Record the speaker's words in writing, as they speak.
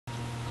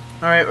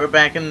Alright, we're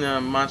back in the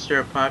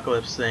monster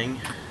apocalypse thing.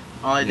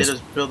 All I did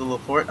was build a little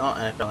fort. Oh,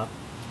 and I fell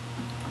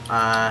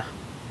off.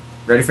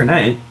 Ready for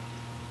night?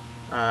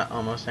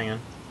 Almost. Hang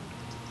on.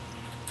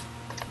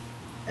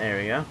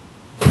 There we go.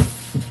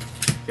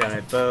 Got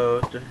a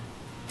boat.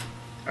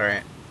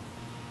 Alright.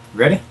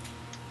 Ready?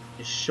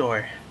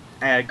 Sure.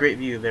 I had a great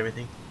view of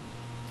everything.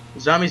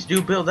 Zombies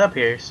do build up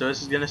here, so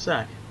this is gonna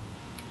suck.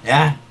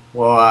 Yeah.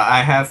 Well,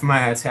 I have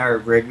my tower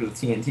rigged with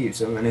TNT,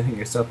 so if anything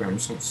gets up here, I'm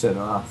just gonna set it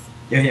off.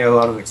 You hear a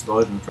lot of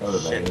explosions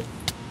probably.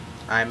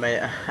 I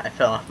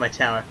fell off my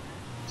tower.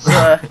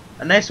 So,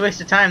 a nice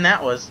waste of time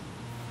that was.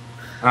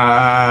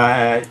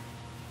 Do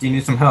you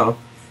need some help?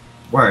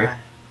 Where?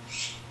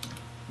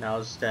 Now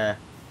it's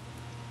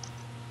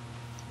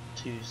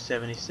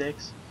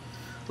 276.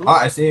 Ooh. Oh,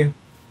 I see you.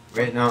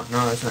 Wait, no,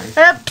 that's not you.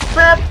 Hep.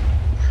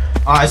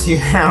 Oh, I see you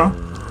now.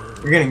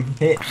 You're getting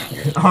hit.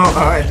 Oh,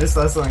 I just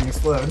saw something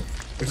explode.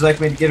 Would you like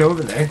me to get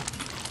over there?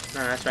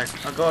 No, that's fine.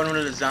 I'll go on one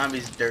of the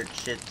zombies' dirt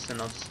shits and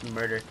I'll just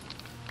murder.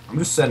 I'm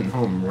just setting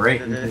home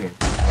right in here.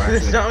 The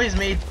zombies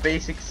made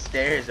basic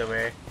stairs over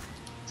here.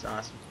 It's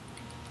awesome.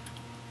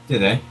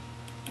 Did they?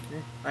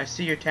 Yeah, I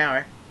see your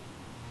tower.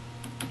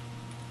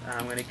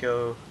 I'm gonna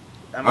go.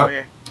 I'm over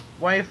here.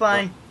 Why are you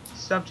flying?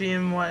 Stop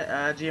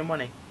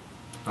GM1ing.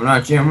 I'm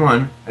not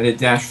GM1. I did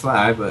dash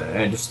fly, but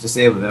I just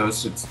disabled it. I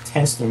was just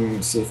testing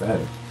to see if I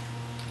had it.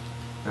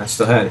 And I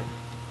still had it.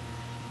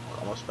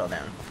 Almost fell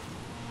down.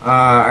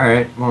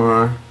 Alright,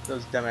 well,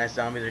 Those dumbass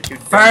zombies are too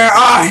dumb. Fire!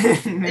 Oh!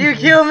 You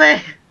killed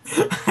me!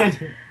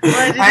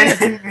 I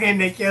didn't mean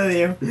to kill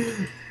you.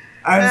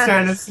 I was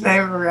trying to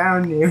snipe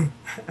around you.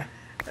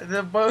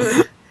 The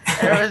bow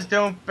arrows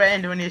don't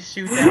bend when you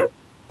shoot them.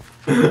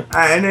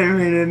 I didn't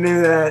mean to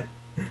do that.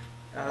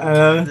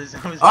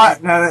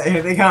 No,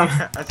 here they come.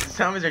 The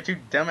zombies are too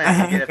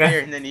dumbass to get up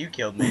here, and then you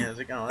killed me. I was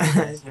like, oh, that's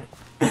nice.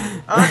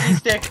 Oh, you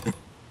stick.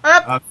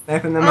 Up! I'm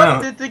sniping them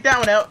out. Didn't take that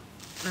one out.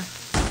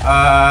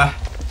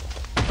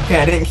 Okay,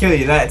 I didn't kill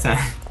you that time.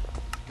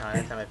 No,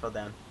 that time I fell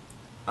down.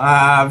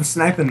 I'm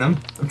sniping them.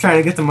 I'm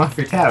trying to get them off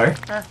your tower.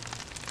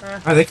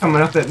 Are they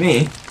coming up at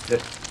me?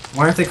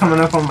 Why aren't they coming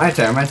up on my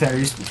tower? My tower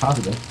used to be top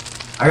of them.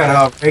 I got it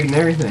all rigged and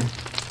everything.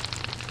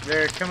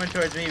 They're coming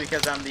towards me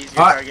because I'm the easier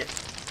target.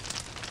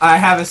 I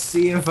have a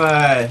sea of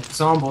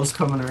zombies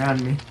coming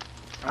around me.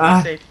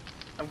 I'm safe.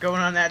 I'm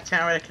going on that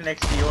tower that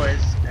connects to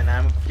yours, and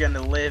I'm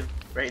gonna live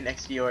right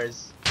next to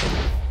yours.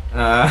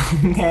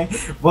 Okay.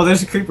 Well,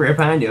 there's a creeper right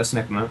behind you. I'll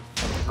snipe him out.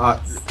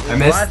 I There's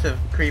missed. lots of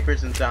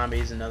creepers and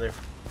zombies and other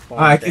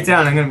forms. Alright, get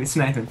down. I'm gonna be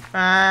sniping.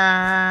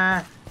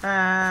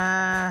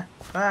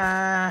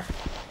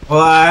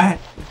 Well,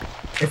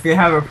 if you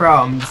have a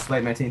problem, just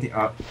light my TNT.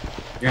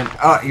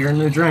 You're in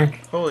the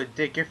drink. Holy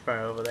dick, you're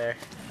far over there.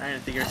 I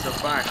didn't think you were so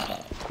far.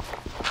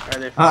 Are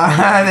they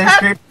there's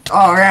creepers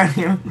all around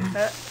you.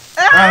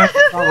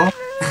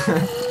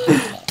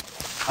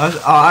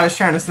 I was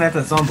trying to snipe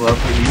that zombie up,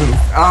 but you moved.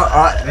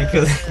 They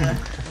killed him.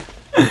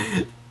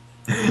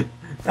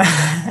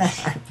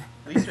 At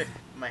least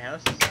my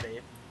house is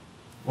safe.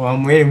 Well,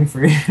 I'm waiting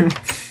for you.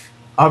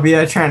 I'll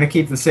be trying to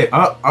keep the safe.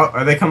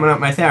 Are they coming up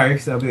my tower?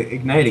 Because I'll be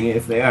igniting it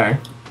if they are.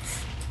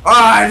 Oh,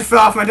 I just fell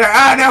off my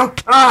tower. No!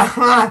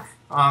 Oh,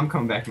 I'm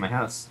coming back to my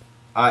house.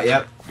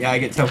 Yep. Yeah, I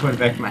get teleported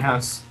back to my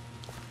house.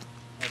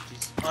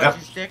 Yep.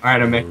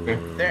 Alright, I'm back here.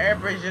 They're air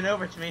bridging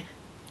over to me.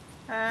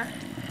 Damn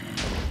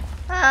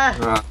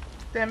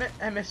it,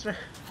 I missed one.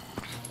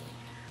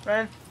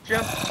 Run,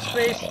 jump,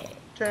 space,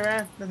 turn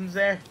around, nothing's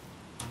there.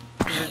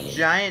 There's a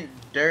giant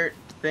dirt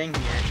thing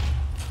here.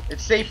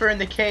 It's safer in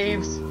the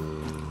caves.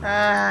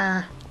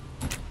 Damn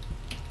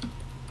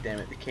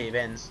it, the cave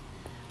ends.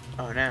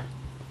 Oh no.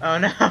 Oh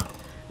no!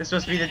 This is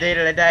supposed to be the day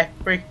that I die.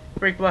 Break,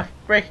 block,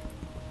 break!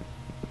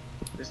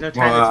 There's no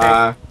time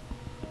to take.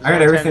 I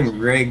got everything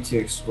rigged to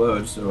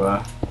explode,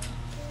 so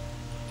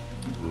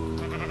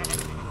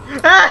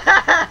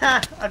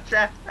I'm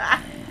trapped.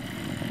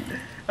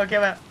 Okay,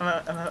 I'm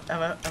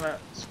a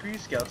screw you,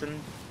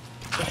 skeleton.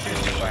 Don't shoot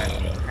too far,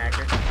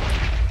 hacker.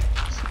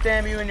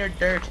 Stab you in your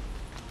dirt.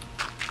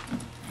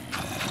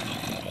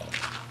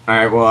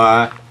 Alright,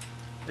 well,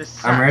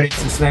 I'm ready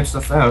to snipe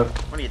stuff out.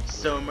 What are you,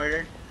 so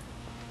murdered?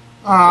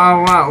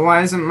 Oh,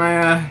 why isn't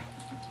my,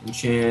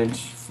 enchant,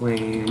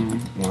 flame,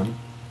 1?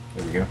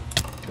 There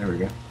we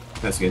go.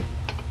 That's good.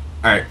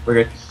 Alright,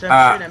 we're good.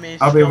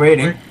 I'll be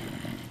waiting.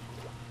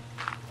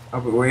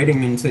 I'll be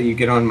waiting until you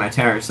get on my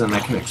tower so then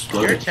I can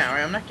explode your tower?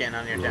 I'm not getting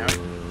on your tower.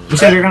 You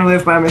said you're gonna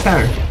live by my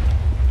tower.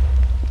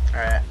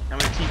 Alright, I'm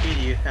gonna TP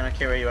to you. I don't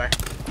care where you are.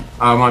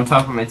 I'm on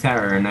top of my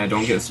tower and I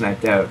don't get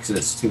sniped out because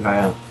it's too high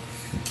up.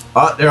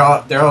 Oh, they're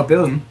all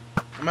building.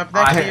 I'm up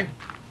next to you.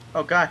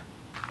 Oh god.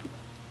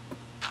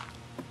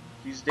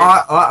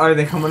 Are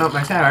they coming up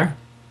my tower?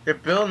 They're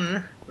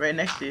building right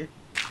next to you.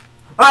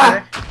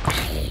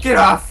 Get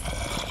off!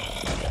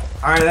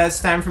 Alright,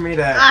 that's time for me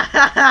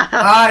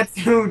to...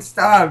 dude,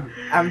 stop!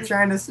 I'm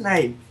trying to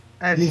snipe.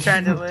 I was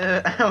trying to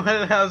live.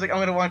 I was like, I'm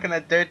gonna walk on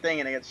that dirt thing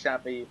and I got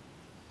shot by you.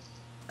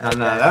 No,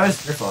 that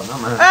was your fault,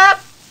 not mine.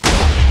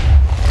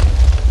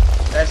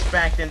 That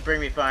smack didn't bring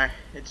me far.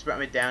 It just brought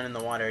me down in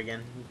the water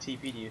again.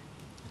 TP'd you.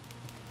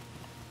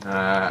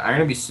 I'm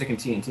gonna be sticking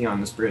TNT on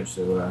this bridge,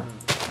 so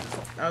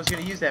I was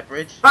gonna use that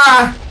bridge.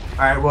 Ah!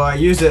 Alright, well I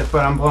use it,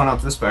 but I'm blowing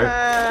up this part.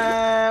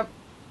 Alright.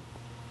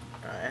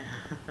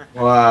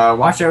 Well,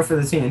 watch out for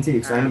the TNT,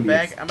 because I'm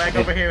gonna be... I'm back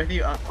over here with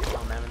you. Oh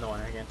man, I'm in the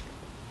water again.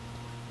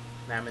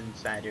 Now I'm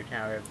inside your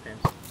tower of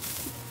pins.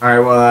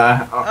 Alright,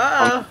 well,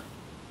 Uh-oh!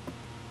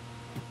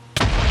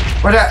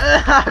 What's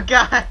that? Oh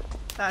god!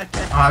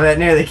 Okay. Oh, that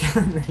nearly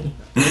killed me.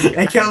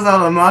 It kills all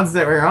the mobs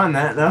that were on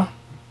that, though.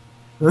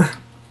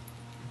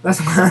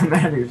 That's what that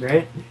matters,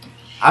 right?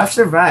 I've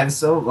survived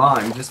so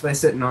long just by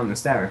sitting on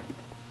this tower.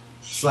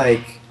 It's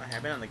like...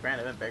 I've been on the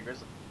ground, I've been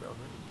beggars.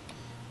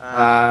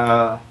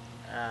 I'm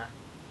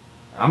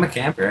a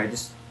camper, I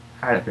just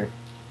hide up here.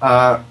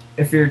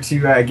 If you're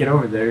to get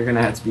over there, you're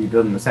gonna have to be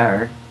building the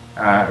tower,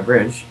 a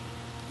bridge.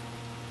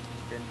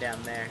 Been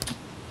down there.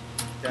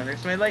 Down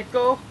there's my light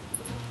goal.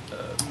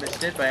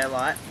 Missed it by a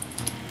lot.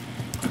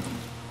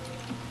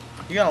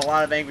 You got a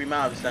lot of angry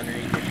mobs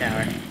underneath your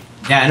tower.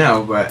 Yeah, I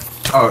know, but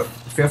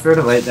feel free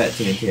to light that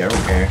TNT. I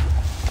don't care.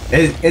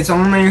 It's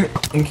only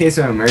in case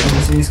of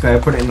emergencies, because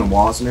I put it in the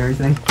walls and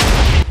everything.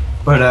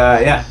 But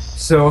yeah.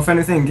 So if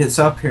anything gets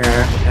up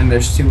here and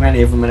there's too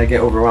many of them and I get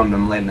overwhelmed,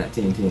 I'm lighting that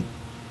TNT.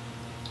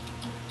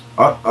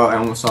 Oh, I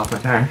almost lost my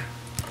tire.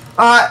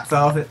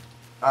 Fell off it.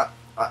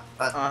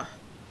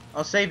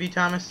 I'll save you,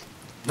 Thomas.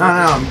 No,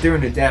 I'm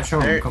doing a dash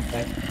home. Come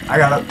back. I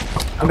got up.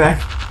 I'm back.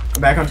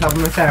 I'm back on top of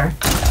my tower.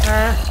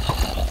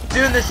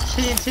 Doing this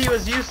TNT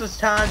was useless,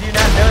 Tom. Do you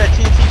not know that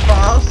TNT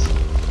falls?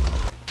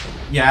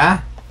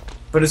 Yeah,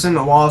 but it's in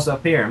the walls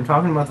up here. I'm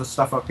talking about the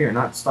stuff up here,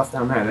 not the stuff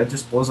down there. That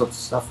just blows up the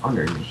stuff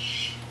under me.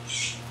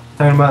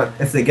 Talking about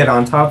if they get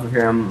on top of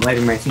here, I'm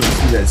lighting my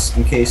TNT that's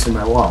encased in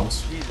my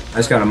walls. Jesus, I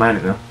just gotta mine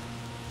it now.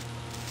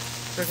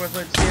 Check my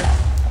foot, see ya.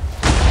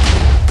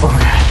 Oh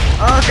god.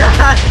 Oh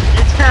god!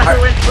 Your tower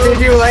went boom!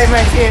 Did you light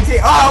my TNT?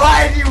 Oh,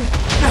 why did you? No.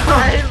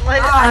 I didn't light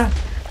it.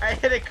 I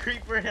hit a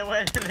creeper and it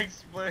went and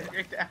exploded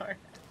your tower.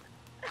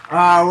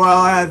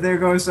 Well, there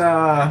goes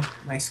my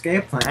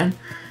escape plan.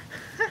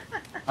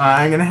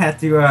 I'm gonna have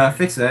to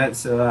fix that,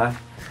 so,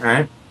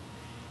 alright.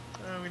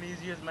 I'm gonna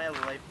use you as my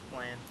life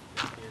plan.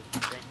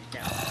 Thank you,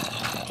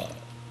 Count.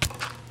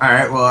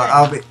 Alright, well,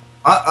 I'll be...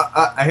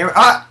 I hear...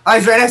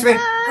 he's right next to me!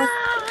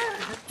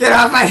 Get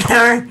off my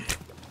tower!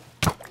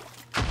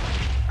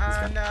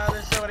 Oh no,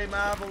 there's so many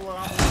marble.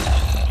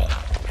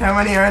 How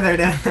many are there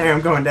down there?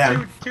 I'm going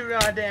down. Too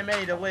goddamn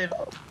many to live.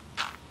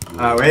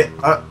 Wait.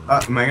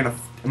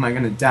 Am I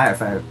gonna die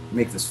if I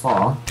make this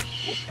fall?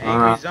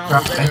 Angry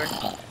zombies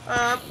everywhere.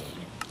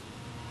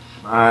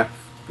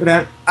 Go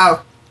down.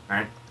 Ow!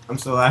 Alright, I'm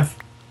still alive.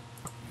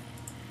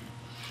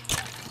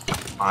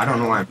 I don't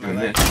know why I'm doing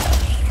this.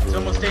 It's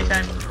almost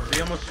daytime.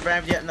 We almost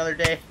survived yet another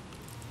day.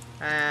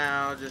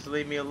 Just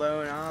leave me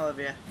alone, all of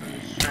you.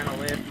 I'm just trying to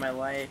live my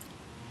life.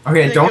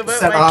 Okay, Think don't about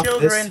set my off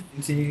children.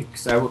 this TNT,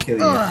 because I will kill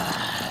you.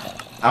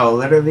 I will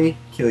literally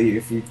kill you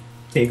if you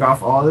take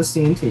off all this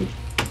TNT.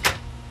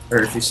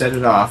 Or if you set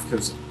it off,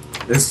 because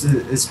this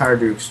is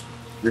hard to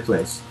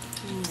replace.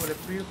 Ooh, what a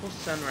beautiful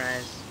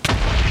sunrise.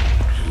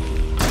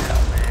 Oh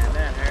man,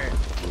 that hurt.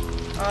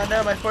 Oh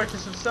no, my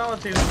Fortress of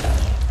Solitude.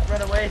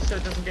 Run away so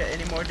it doesn't get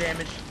any more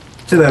damage.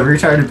 To the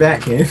retarded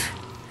bat cave.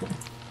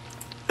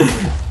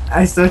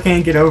 I still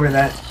can't get over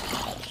that.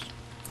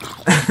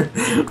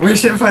 We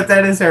should put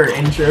that as our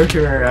intro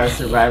to our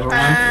survival one.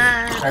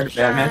 Retarded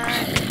Batman.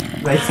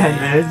 Like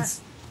 10 minutes.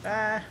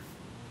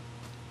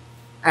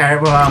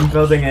 Alright, well I'm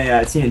building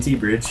a TNT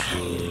bridge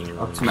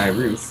up to my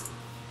roof.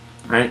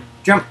 Alright,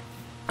 jump!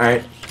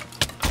 Alright.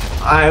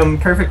 I am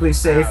perfectly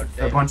safe with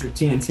a bunch of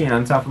TNT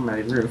on top of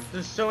my roof.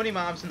 There's so many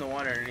mobs in the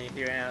water underneath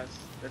your house.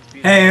 That's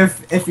beautiful. Hey,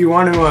 if you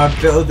want to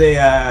build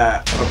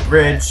a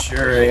bridge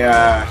or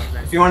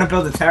if you want to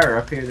build a tower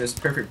up here, there's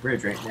a perfect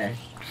bridge right there.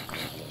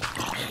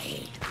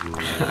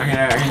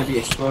 I'm gonna be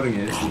exploding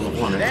it if you don't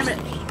want it. Damn it!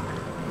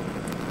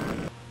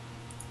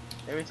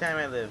 Every time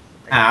I live.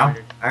 Ow!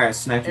 Alright,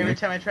 snipe me. Every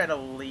time I try to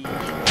leave.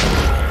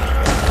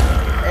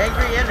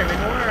 Angry Enderman,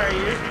 where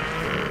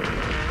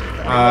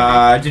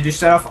are you? Did you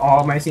set off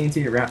all my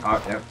TNT around?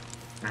 Oh, yep.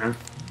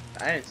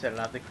 I didn't set it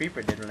off. The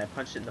creeper did when I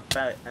punched it in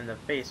the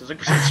face. I was like,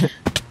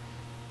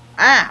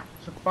 ah!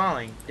 It's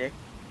falling, dick.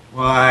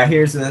 Well,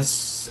 here's a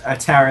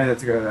tower that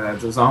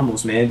the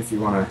zombies made. If you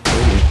want to.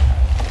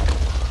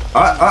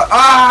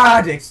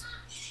 Dicks!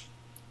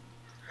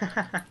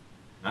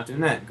 Not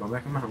doing that. Going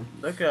back in my home.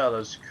 Look at all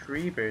those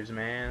creepers,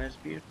 man. That's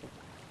beautiful.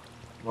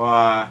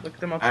 Well, look at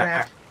them all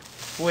trapped.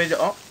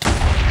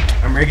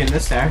 I'm rigging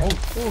this tower.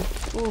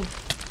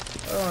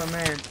 Oh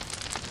man.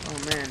 Oh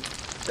man.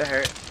 That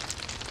hurt.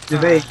 Do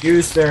they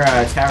use their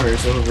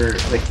towers over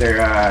like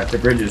their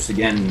bridges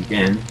again and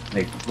again,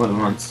 like more than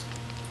once?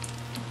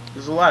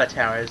 There's a lot of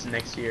towers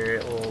next to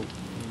your little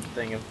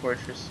thing of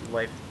Fortress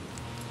Life.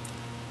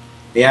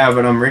 Yeah,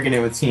 but I'm rigging it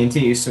with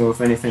TNT, so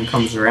if anything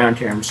comes around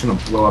here, I'm just gonna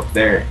blow up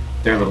their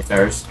little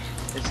towers.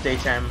 It's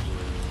daytime.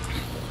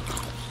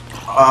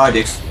 Aw,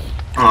 dicks.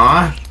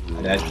 Aw.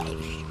 I'm dead. I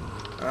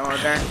don't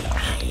want that.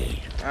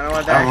 I don't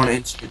want I don't to want to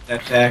insert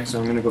that back, so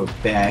I'm gonna go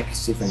back,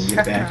 see if I can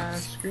get back. die.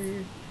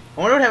 Screwed. I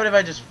wonder what happened if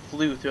I just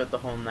flew throughout the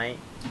whole night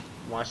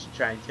and watched it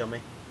try and kill me.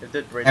 If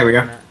the bridge There we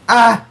or go. not.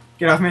 Ah!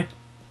 Get off me.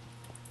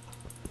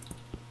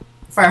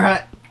 Fire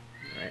hut.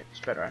 Alright,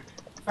 spread around.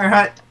 Fire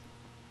hut.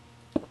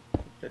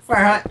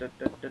 Fire hut.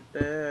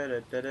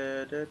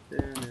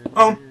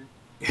 Oh.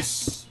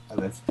 Yes. I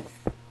lived.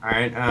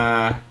 Alright,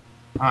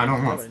 I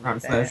don't want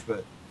front flash,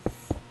 but...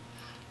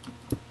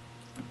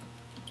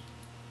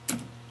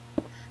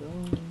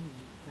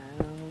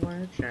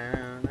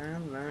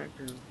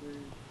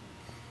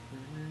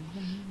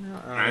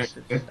 Alright,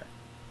 good.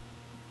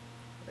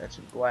 That's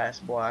some glass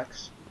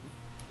blocks.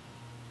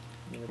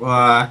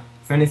 Well,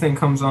 if anything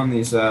comes on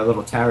these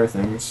little tower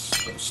things,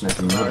 I'll snap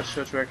them Oh, up. this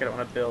switchwork I don't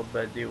want to build,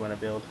 but I do want to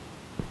build.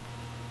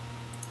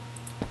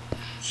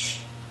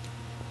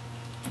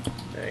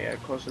 There you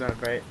go, close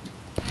enough, right?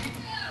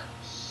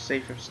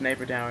 Safe from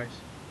sniper towers.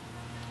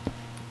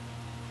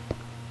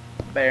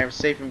 Better, I'm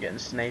safe from getting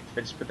sniped if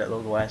I just put that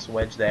little glass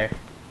wedge there.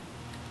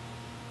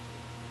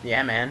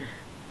 Yeah, man.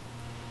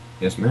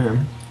 Yes,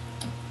 ma'am.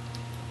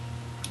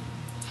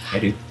 I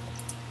do.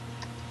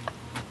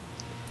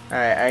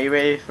 Alright, are you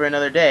ready for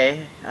another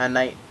day?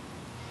 Night.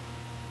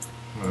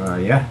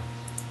 Yeah.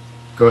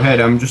 Go ahead,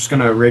 I'm just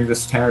gonna rig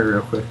this tower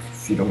real quick,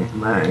 if you don't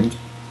mind.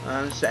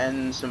 I'm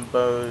setting some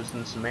bows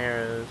and some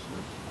arrows.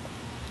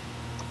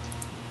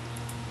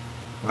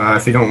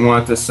 If you don't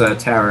want this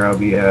tower, I'll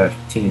be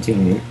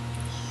TNTing it.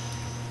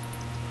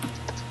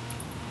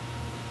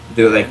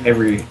 Do like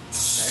every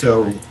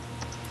so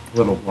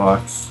little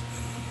blocks.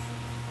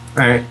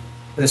 Alright,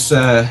 this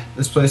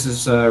place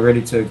is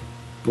ready to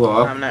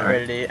blow up. I'm not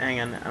ready to.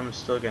 Hang on, I'm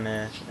still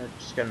gonna. I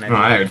just got an No,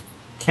 I idea.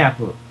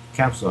 had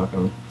caps lock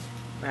on.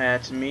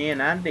 That's me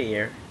an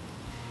idea.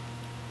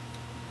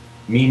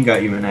 Mean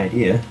got you an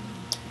idea.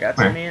 Got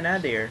to me an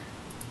idea.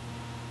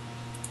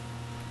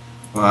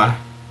 Well,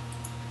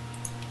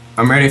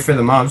 I'm ready for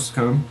the mobs to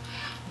come.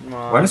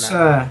 Well, Why does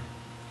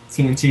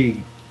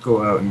TNT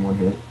go out in one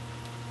hit?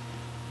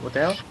 what the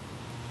hell?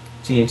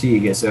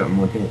 TNT gets out in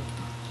one hit.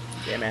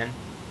 Yeah, man.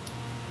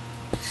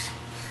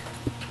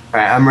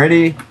 Alright, I'm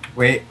ready.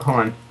 Wait, hold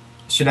on.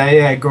 Should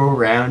I go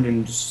around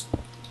and just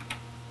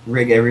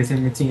rig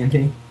everything with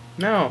TNT?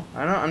 No,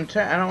 I don't.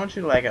 I don't want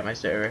you to lag out my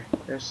server.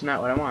 That's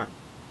not what I want.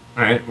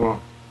 Alright, well,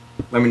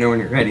 let me know when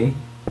you're ready.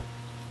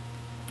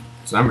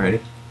 So I'm ready.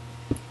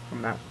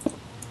 I'm not.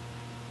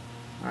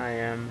 I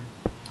am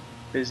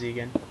busy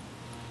again.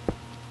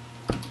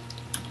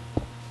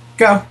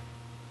 Go!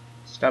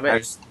 Stop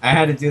it. I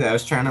had to do that. I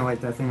was trying to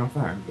light that thing on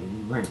fire. I'm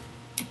getting burnt.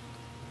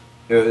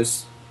 It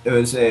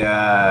was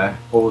a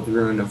old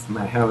ruin of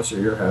my house or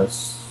your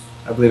house.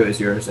 I believe it was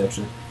yours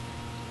actually.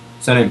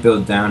 So I didn't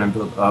build down, I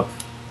built up.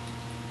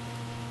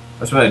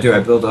 That's what I do,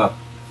 I build up.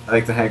 I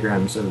like the high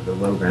ground instead of the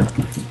low ground.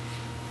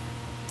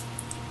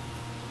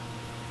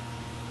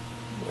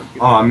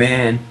 Oh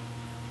man.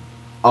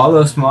 All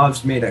those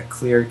mobs made a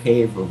clear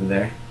cave over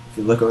there. If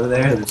you look over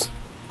there, there's a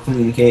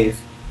clean cave.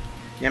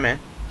 Yeah, man.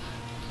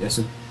 Yes.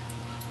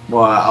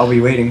 Well, I'll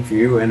be waiting for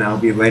you, and I'll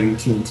be lighting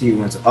TNT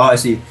once. Oh, I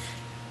see.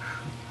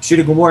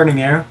 Shooting a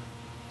warning arrow.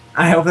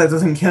 I hope that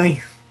doesn't kill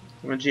you.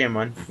 I'm a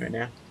GM1 right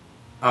now.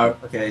 Oh,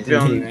 okay. It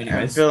didn't kill you I'm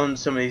anyways. filling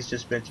some of these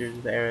dispensers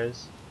with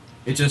arrows.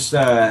 It just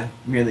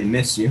merely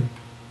missed you.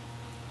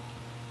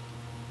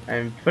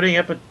 I'm putting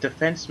up a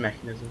defense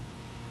mechanism.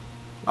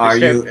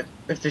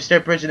 If they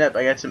start bridging up,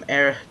 I got some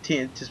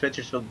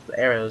dispensers filled with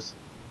arrows.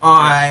 Oh,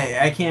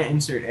 I can't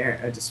insert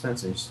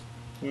dispensers.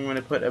 I'm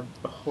gonna put a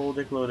whole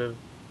dick load of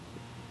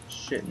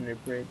shit in their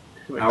bridge.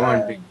 I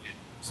want to get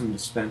some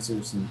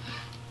dispensers and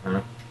I don't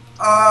know.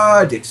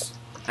 Oh, dicks.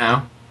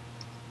 Ow.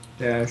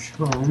 Dash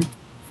home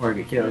before I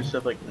get I killed. still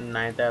have like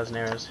 9,000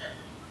 arrows.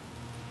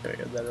 There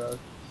we go.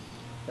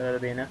 That ought to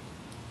be enough.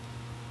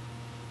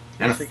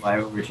 I'm gonna fly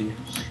over to you.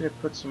 Should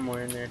have put some more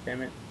in there.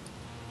 Damn it.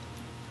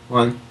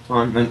 Hold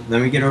on.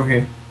 Let me get over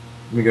here.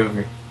 Let me go over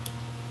here.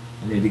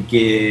 I need to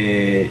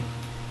get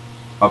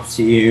up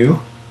to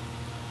you.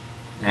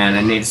 And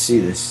I need to see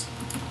this.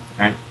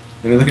 Alright,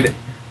 let me look at it.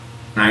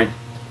 Alright.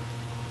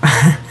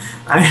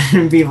 I'm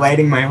gonna be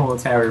lighting my whole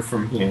tower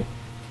from here.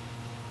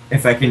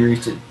 If I can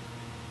reach it.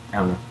 I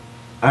don't know.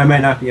 I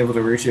might not be able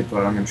to reach it,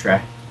 but I'm gonna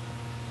try.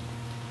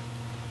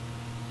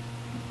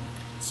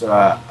 So,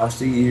 I'll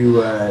see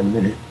you in a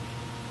minute.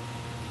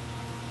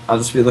 I'll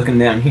just be looking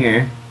down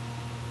here.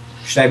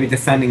 Should I be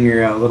defending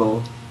your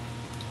little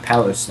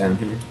palace down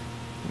here?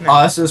 No.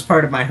 Oh, this is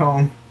part of my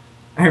home.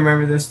 I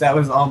remember this. That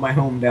was all my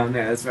home down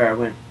there. That's where I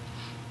went.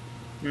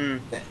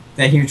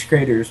 That huge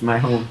crater is my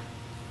home.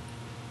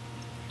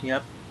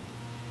 Yep.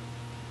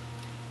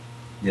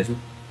 Yes.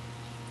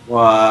 Well,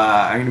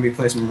 I'm gonna be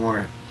placing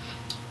more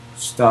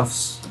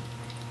stuffs,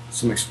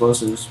 some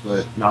explosives,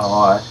 but not a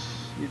lot.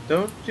 You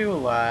don't do a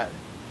lot.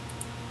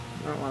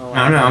 I don't want a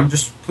lot. No, I'm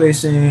just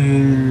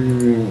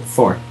placing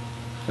 4.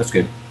 That's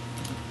good.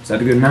 Is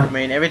that a good amount? I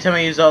mean, every time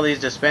I use all these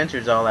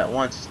dispensers all at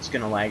once, it's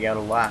gonna lag out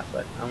a lot,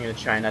 but I'm gonna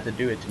try not to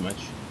do it too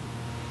much.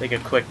 Like a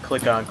quick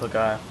click on, click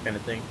off kind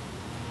of thing.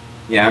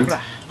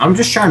 Yeah, I'm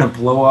just trying to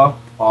blow up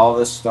all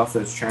the stuff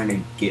that's trying to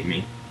get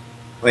me.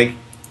 Like,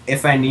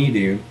 if I need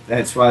to,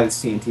 that's why the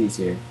TNT's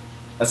here.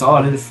 That's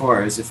all it is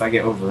for, is if I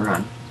get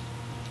overrun.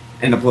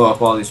 And to blow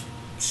up all these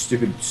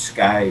stupid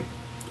sky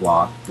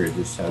block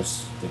bridges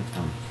house things.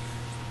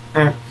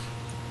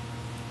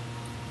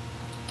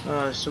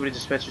 Oh, so many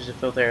dispensers of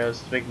filter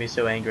arrows to make me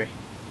so angry.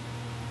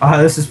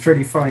 Oh, this is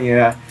pretty funny,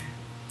 alright,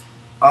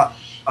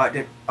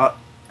 good.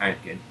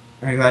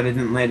 I'm glad I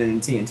didn't land in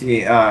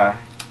TNT.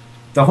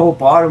 The whole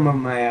bottom of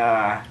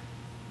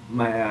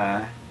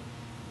my,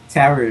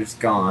 tower is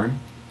gone.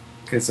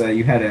 Because,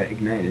 you had to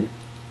ignite it.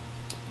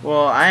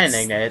 Well, I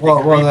didn't ignite it.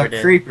 The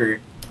creeper.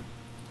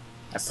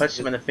 I punched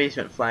him in the face,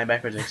 went flying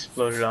backwards, and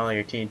exploded all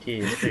your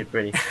TNT. It's pretty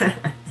pretty.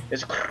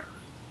 It's.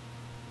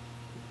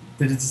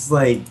 Did it just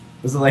like?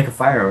 Was it like a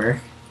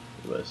firework?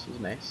 It was. It was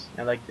nice.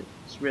 I liked it.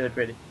 It's really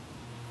pretty.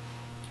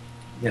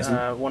 Yes.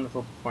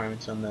 Wonderful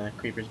performance on the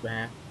creeper's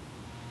behalf.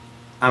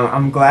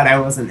 I'm glad I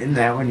wasn't in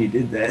that when you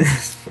did that.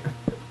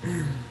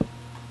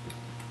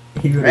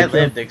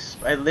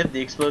 I lived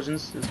the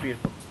explosions. It was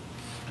beautiful.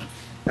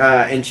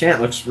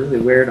 Enchant looks really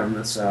weird on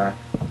this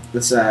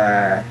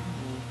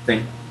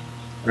thing.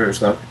 Or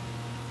slope.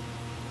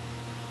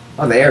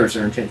 Oh, the arrows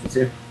are enchanted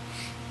too.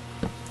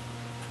 I'll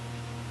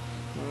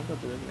go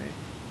through it, right?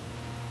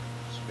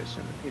 Spit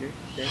some repeater.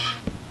 Okay.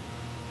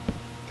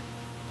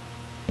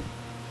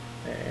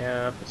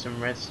 Yeah, put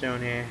some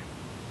redstone here.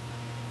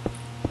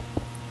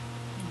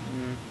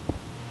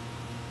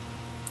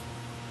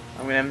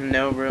 I'm gonna have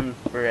no room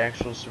for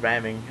actual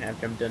surviving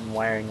after I'm done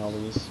wiring all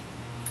these.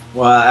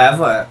 Well, I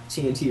have a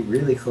TNT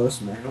really close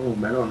to my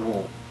home. I don't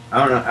know.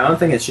 I don't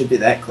think it should be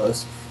that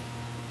close.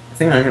 I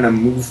think I'm gonna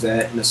move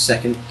that in a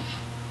second.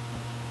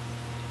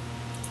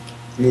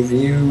 Move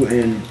you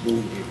and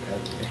move you out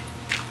of the way.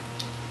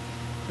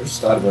 I just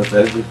thought about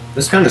that.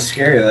 It's kind of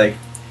scary. Like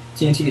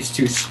TNT is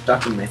too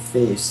stuck in my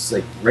face. It's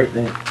like right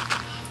there.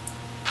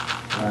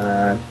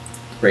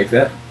 Break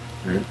that.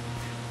 All right.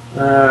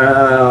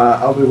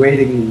 I'll be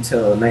waiting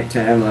until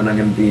nighttime, and I'm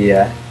gonna be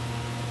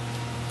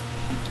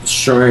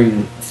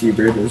destroying a few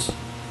bridges.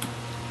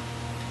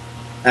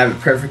 I have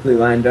it perfectly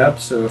lined up,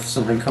 so if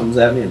something comes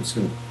at me, I'm just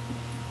gonna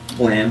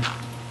blam.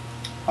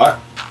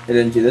 Oh, I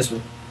didn't do this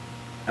one.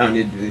 I don't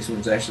need to do these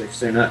ones actually, because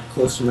they're not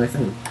close to my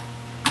thing.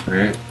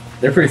 Alright,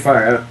 they're pretty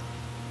far out.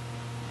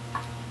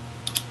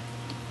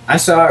 I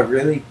saw a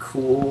really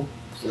cool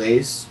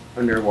place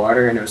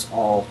underwater, and it was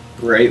all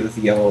bright with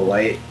yellow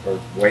light, or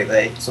white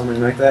light,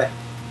 something like that.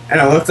 And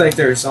it looked like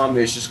there were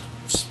zombies just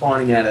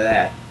spawning out of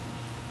that.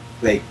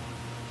 Like,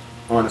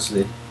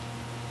 honestly.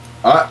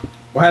 Oh,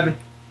 what happened?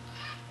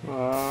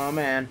 Oh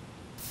man.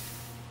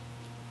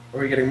 Are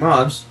we getting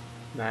mobs?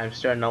 Nah, I'm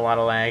starting a lot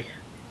of lag.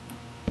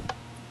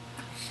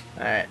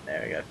 Alright,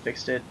 there we go.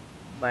 Fixed it.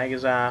 Lag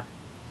is off.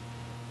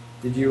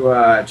 Did you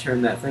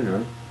turn that thing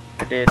on?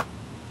 I did.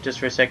 Just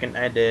for a second,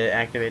 I had to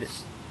activate it.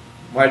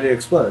 Why did it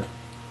explode?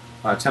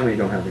 Tell me you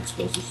don't have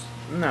explosives.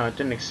 No, it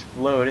didn't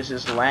explode. It's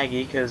just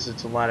laggy because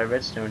it's a lot of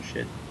redstone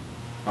shit.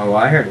 Oh, well,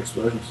 I heard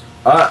explosions.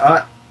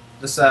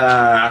 This,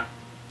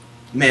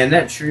 man,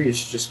 that tree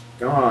is just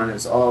gone.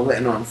 It's all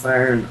lit on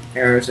fire and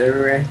arrows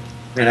everywhere.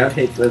 Man, I would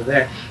hate to live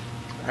there.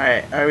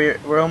 Alright,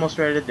 we're almost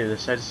ready to do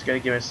this. I just gotta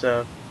give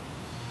myself...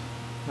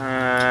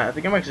 I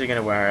think I'm actually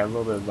gonna wear a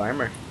little bit of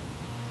armor.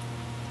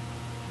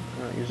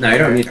 No, you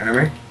don't need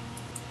armor.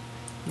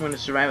 I'm gonna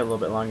survive a little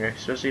bit longer,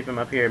 especially if I'm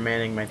up here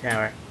manning my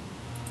tower.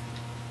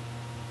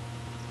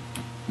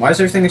 Why is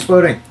everything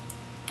exploding?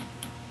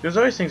 There's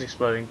always things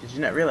exploding. Did you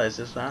not realize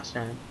this last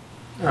time?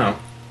 Oh.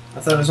 I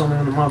thought it was only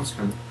when the mobs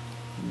come.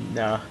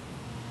 No.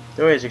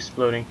 They're always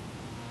exploding.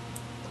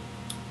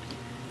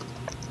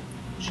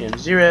 Gym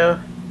 0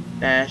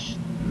 dash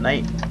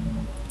night.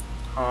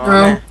 Oh, no,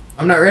 man.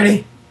 I'm not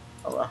ready.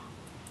 Oh well.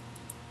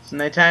 It's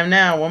nighttime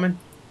now, woman.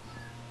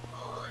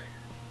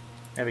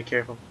 Gotta be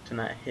careful to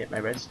not hit my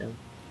redstone.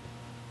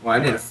 Well,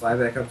 I need to fly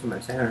back up to my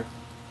tower.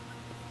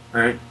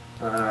 Alright.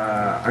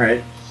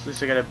 Alright. At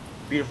least I got a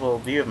beautiful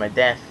view of my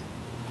death.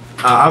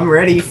 I'm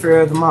ready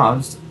for the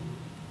mobs.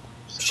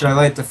 Should I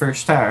light the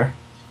first tower?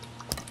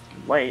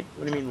 Light?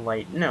 What do you mean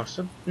light? No,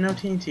 so no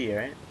TNT,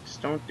 alright?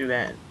 Just don't do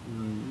that.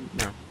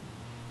 No.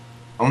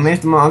 Only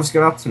if the mobs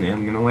get up to me,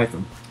 I'm gonna light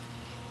them.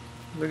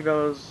 Look at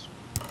those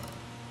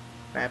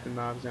fapping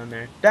mobs down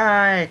there.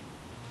 Die!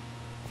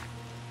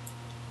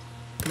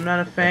 I'm not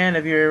a fan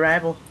of your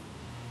arrival.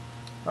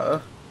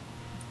 Uh-oh.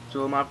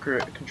 Dual mob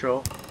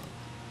control.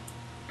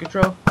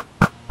 Control.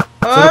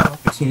 Oh!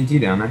 TNT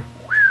down there.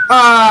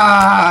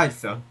 Ah! I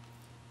fell.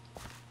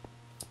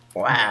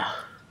 Wow.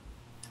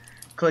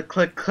 Click,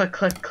 click, click,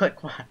 click,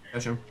 click. Wow.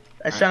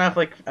 I shot off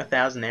like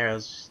 1,000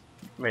 arrows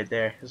right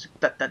there. It was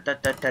dot, dot,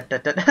 dot, dot, dot,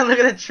 dot, dot. Look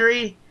at the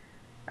tree.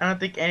 I don't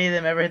think any of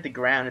them ever hit the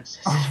ground. It's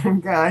just, oh my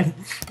god.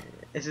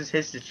 It just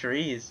hits the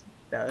trees.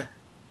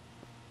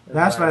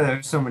 That's why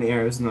there's so many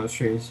arrows in those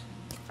trees.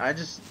 I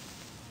just...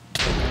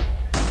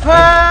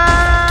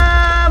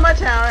 Ah! My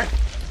tower!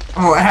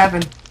 Oh, what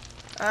happened?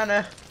 Oh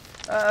no.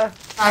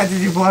 How did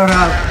you blow it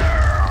up?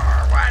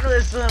 Why do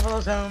they still have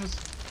all those homes?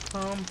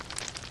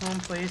 Home,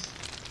 please.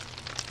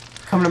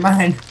 Come to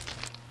mine.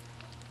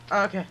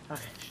 Oh, okay.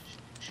 Okay.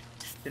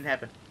 Didn't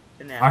happen.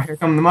 Didn't Oh, happen. here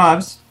come the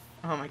mobs.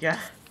 Oh my god.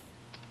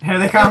 Here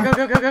they Go, come. go,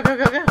 go, go, go, go,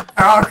 go, go.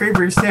 They're all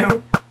creepers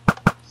too.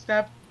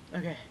 Stop.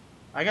 Okay.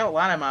 I got a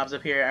lot of mobs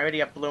up here. I already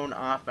got blown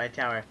off my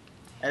tower.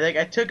 I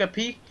took a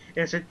peek,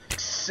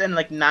 and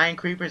like 9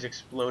 creepers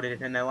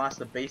exploded, and I lost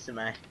the base of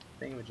my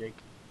thingamajig.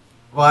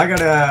 Well, I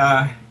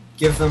gotta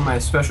give them my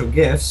special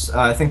gifts.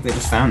 I think they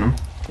just found them.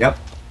 Yep.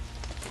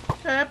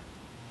 Yep.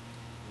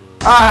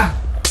 Ah!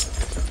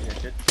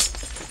 That's it.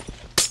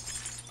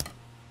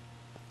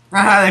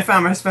 Ah, they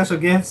found my special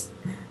gifts.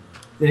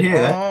 Did you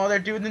hear that? Oh, they're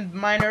doing the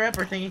miner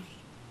upper thingy.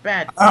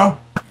 Bad. Oh,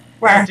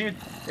 where? Dude,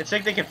 it's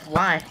like they can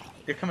fly.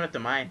 They're coming up the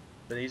mine,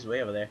 but he's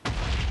way over there.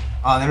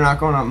 Oh, they're not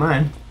going up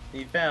mine.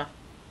 He fell.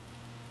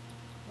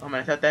 Oh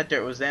man, I thought that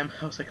dirt was them.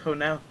 I was like, oh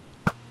no.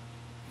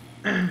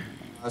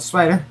 A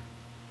spider.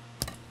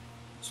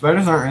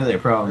 Spiders aren't really a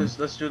problem.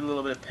 Let's do a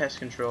little bit of pest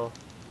control.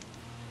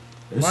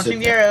 Just Launching sit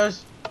the there.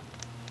 arrows.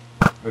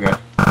 Okay.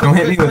 Don't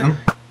hit me with them.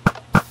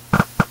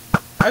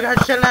 Oh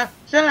god, shut it up!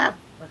 Shut it up!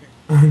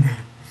 Okay.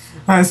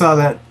 I saw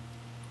that.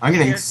 I'm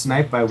getting Did you-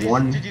 sniped by Did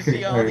one. you, did you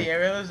see all or- the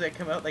arrows that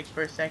come out like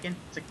for a second?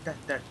 It's like da,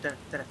 da, da,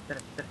 da, da,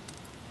 da.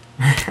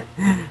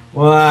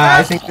 Well,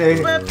 I think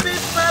they. Ah,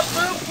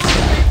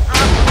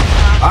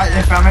 Oh,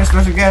 they found my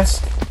special gifts.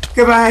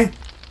 Goodbye.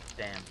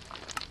 damn.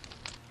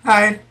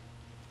 Hide.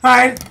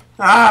 Hide.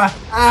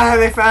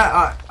 They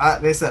found.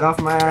 They set off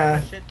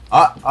my. Shit.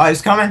 Oh,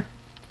 he's coming.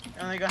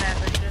 I only got half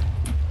that shit.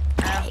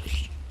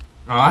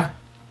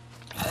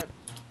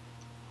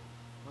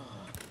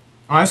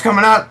 Oh, he's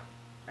coming up.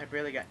 I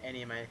barely got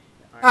any of my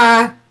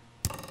armor.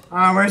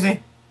 Where is he?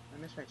 I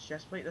missed my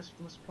chest plate. That's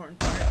the most important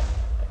part.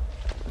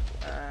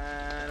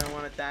 I don't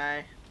want to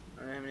die.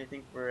 I don't have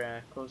anything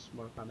for close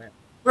mortal combat.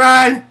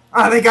 Run!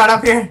 Oh, they got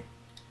up here.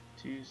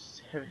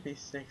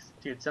 276.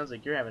 Dude, it sounds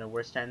like you're having a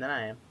worse time than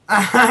I am.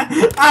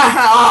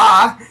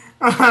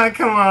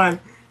 Come on.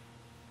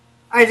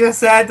 I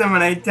just had them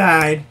and I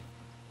died.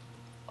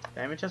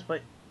 Diamond chest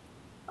plate.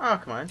 Oh,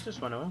 come on. It's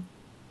just one of them.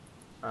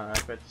 I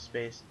put the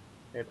space.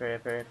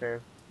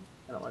 Repair.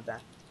 I don't want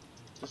that.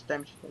 Just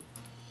diamond chest plate.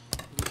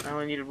 I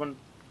only needed one.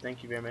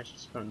 Thank you very much.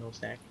 Just put it in the whole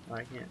stack. Oh,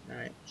 I can't.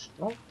 Alright.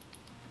 Oh.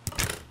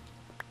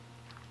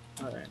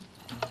 Alright.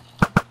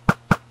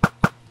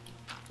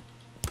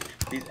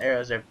 These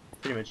arrows are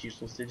pretty much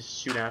useless. They just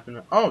shoot out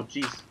and oh,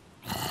 jeez.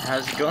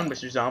 How's it going,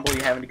 Mr. Zombo?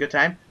 You having a good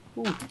time?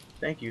 Ooh,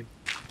 thank you.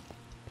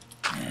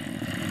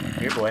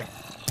 Here, boy.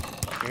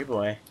 Here,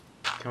 boy.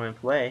 Come and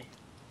play.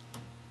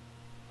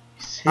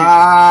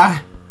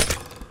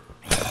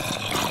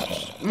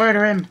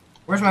 Murder him!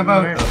 Where's my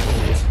boat? Murder.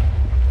 Oh,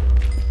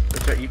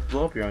 That's right, you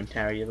blow up your own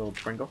tower, you little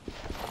Pringle.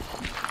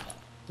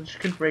 I just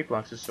couldn't break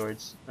blocks with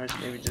swords. Or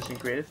maybe just in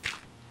creative.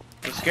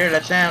 I'm scared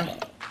of that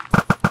sound.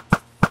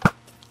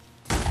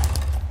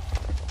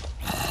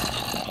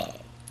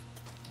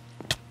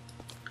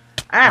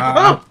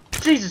 Oh!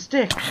 Jesus,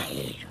 dick!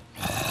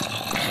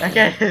 That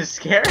guy is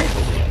scary.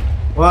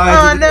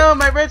 well, Oh no,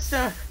 my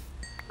redstone!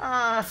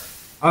 Ah,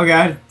 oh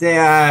god, they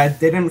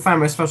didn't find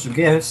my special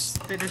gifts.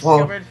 they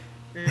discovered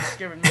me.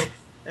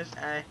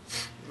 I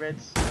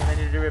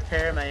needed to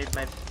repair my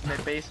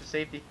base of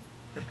safety.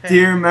 Repair. Do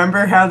you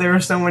remember how there were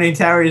so many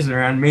towers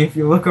around me? If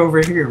you look over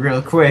here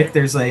real quick,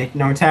 there's like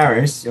no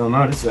towers. You'll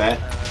notice that.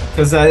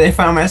 Because they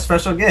found my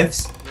special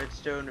gifts.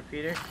 Redstone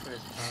repeater? What is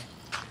it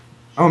called?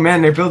 Oh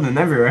man, they're building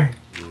everywhere.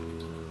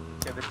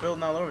 Yeah, they're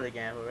building all over the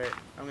game, but wait,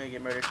 I'm gonna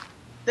get murdered.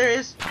 There he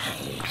is!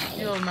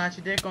 You little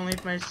macho dick, only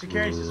if my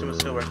security system was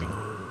still working.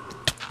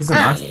 He's a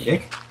Nazi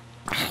dick.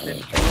 They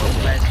blew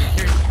up my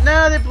security.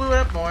 No, they blew it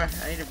up more.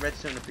 I need a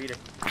redstone repeater.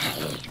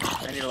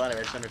 I need a lot of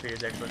redstone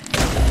repeaters, actually.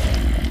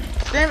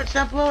 Damn it,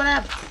 stop blowing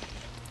up!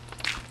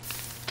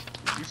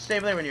 You stay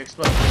there when you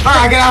explode.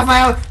 Ah, get off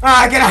my own!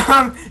 Ah, get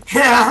off!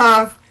 Get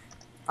off!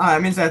 Ah,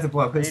 that means I have to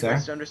blow up his I need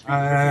star. redstone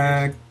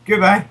repeaters.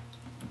 Goodbye.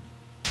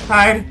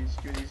 Hide.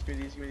 Give me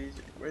these.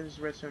 Where's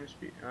the redstone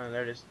repeater? Oh,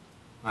 there it is.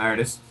 There it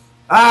is.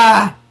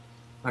 Ah!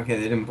 Okay,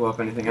 they didn't blow up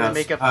anything Gonna else.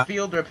 make a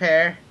field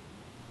repair.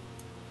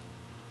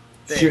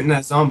 Shooting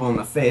that zombie in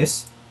the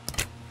face.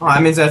 Oh,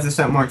 that means I have to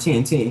set more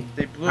TNT.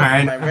 They blew up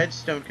Alright. my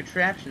redstone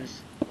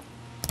contraptions.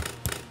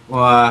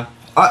 Well,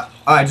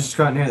 I just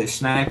got nearly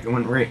sniped and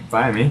went right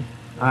by me.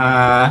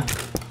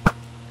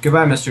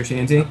 Goodbye, Mr.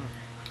 TNT.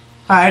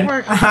 Hide.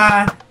 Work.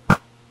 Ah,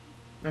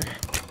 Okay.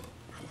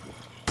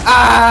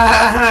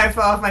 I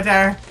fell off my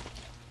tower.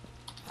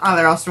 Oh,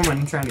 they're all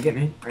swimming trying to get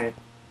me. Right.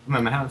 I'm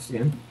at my house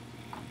again.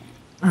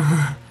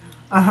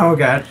 Oh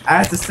god. I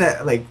have to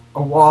set, like,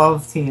 a wall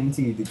of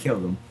TNT to kill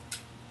them.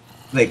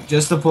 Like,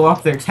 just to blow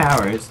up their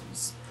towers.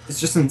 It's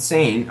just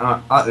insane.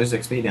 Oh, there's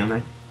XP down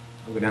there.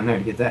 I'll go down there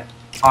to get that.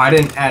 Oh, I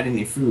didn't add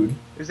any food.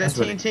 Is that That's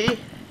what TNT?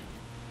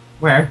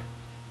 Where?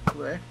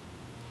 Where?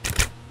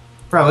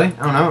 Probably. I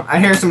don't know. I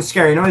hear some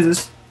scary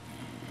noises.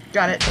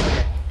 Got it.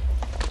 Okay.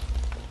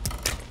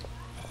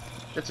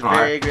 That's a Alright.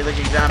 very angry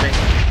looking zombie.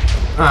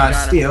 Got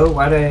him. Steel.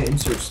 Why did I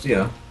insert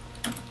steel?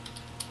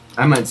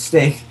 I meant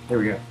steak. There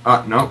we go.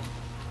 Oh, nope.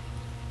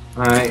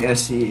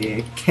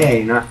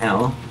 I-S-E-K, not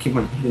L. Keep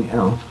on hitting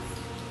L.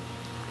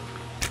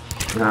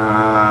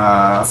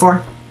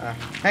 4.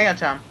 Hang on,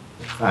 Tom.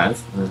 5.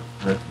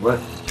 What?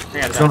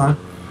 Hang on, What's going Tom. on?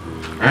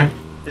 Alright.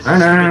 This is No.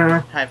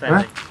 stupid high five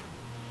Huh? thing.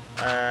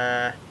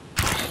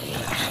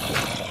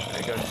 There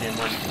you go,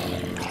 GM1.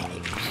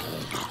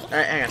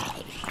 Alright, hang on.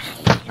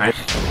 Alright.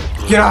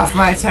 Get off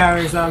my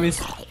tower, zombies!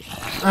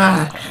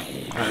 Ah!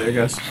 Oh, there it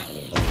goes.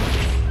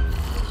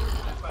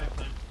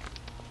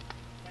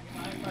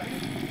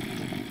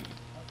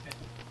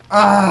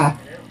 Ah!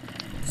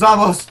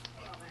 Zombies!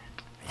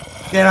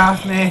 Get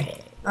off me!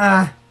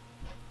 Ah!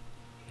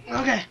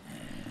 Okay.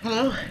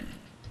 Hello?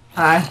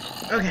 Hi.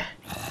 Okay.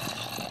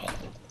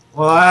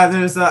 Well,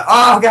 there's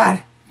oh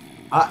god!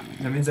 Ah,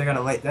 that means I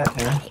gotta light that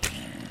tower.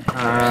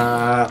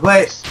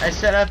 Light! I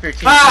set up your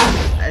TNT.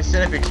 Ah! I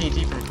set up your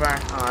TNT from far.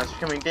 Oh, it's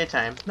becoming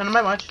daytime. None of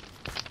my watch.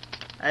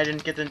 I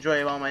didn't get to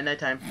enjoy all my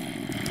nighttime.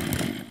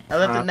 I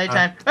left at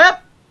nighttime.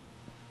 Ah!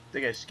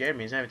 The guy scared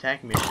me. He's not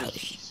attacking me.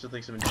 He still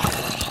thinks I'm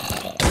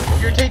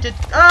irritated.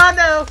 Oh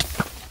no!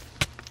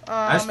 Oh,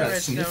 I just my got a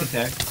sneak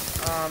redstone. attack.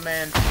 Oh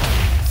man.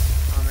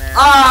 Oh man.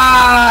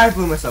 Ah! I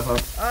blew myself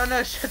up. Oh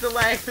no! Shut the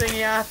lag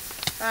thingy off.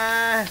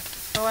 Ah,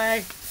 the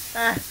lag.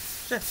 Ah,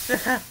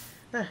 shut up.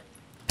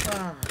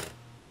 Oh.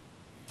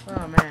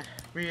 Oh man.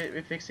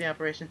 Refix the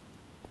operation.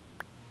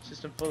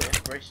 System fully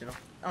operational.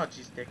 Oh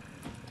jeez, dick.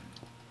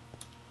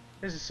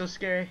 This is so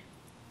scary.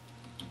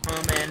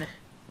 Oh man.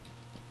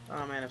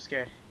 Oh man, I'm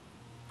scared.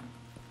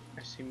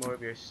 I see more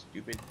of your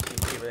stupid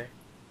TNT over there.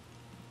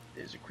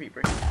 There's a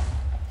creeper.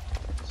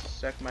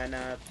 Suck my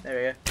knob.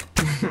 There we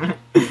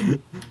go.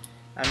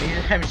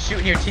 I'm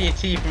shooting your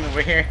TNT from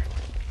over here.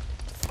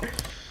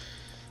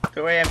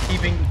 The way I'm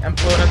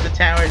blowing up the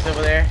towers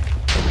over there.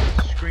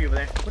 Screw you over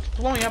there. What's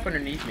blowing up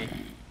underneath me?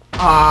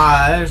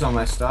 Ah, there's all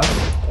my stuff.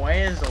 Why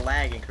is the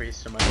lag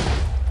increased so much?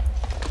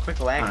 Quick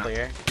lag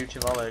clear due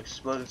to all the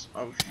explosions.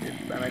 Oh shit!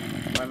 Why am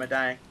I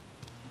dying?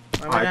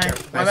 Why am I dying?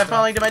 Why am I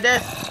falling to my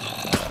death?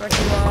 Fuck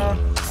you all.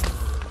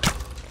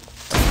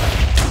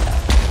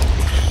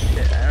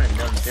 Shit! I don't even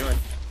know what I'm doing.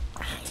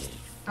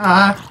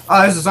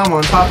 Oh, there's someone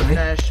on top of me.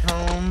 Dash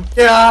home.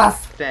 Get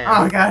off! Damn.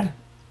 Oh god.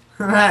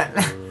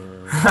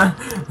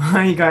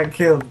 I got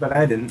killed, but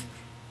I didn't.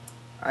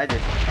 I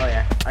did. Oh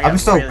yeah. I'm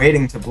still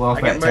waiting to blow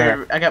up that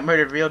tower. I got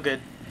murdered real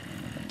good.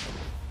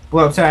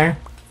 Blow up tower.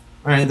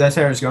 Alright, that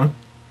tower's going.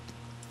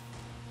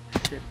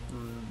 Shit.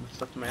 What's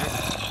left of my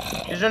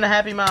ass? These are not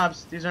happy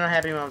mobs. These are not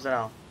happy mobs at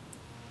all.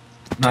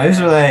 No, these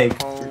are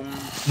like Home.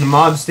 the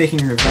mobs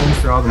taking revenge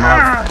for all the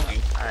mobs.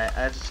 Alright,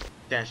 I just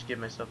dash give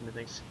myself into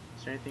things.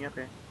 Is there anything up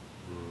here?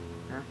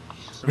 No?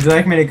 Would you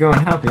like me to go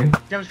and help you?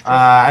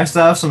 I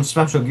still have some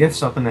special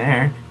gifts up in the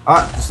air.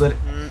 Oh, just lit it.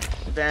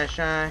 Dash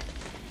eye.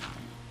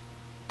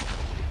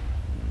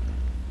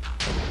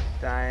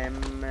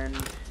 Diamond.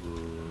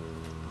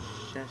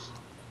 Chest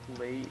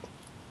plate.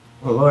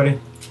 Oh lordy.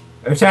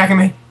 They're attacking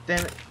me.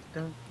 Damn it.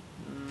 Don't.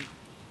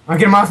 Oh,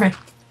 get him off me.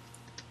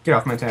 Get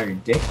off my tower, you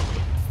dick.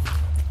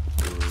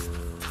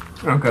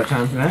 I don't got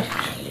time for that.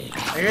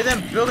 I hear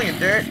them building in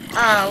dirt.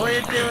 Ah, what are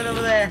you doing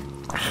over there?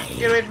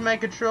 Get away from my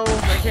controls.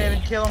 I can't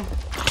even kill him.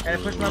 Gotta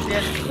push him off the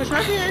edge. Push him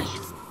off the edge.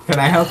 Can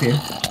I help you?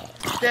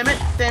 Damn it.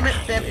 Damn it.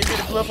 Damn it. It's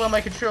gonna blow up all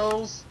my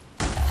controls.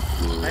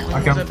 My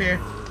home's up here.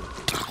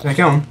 Can I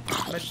kill him?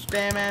 My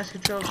damn ass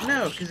controls.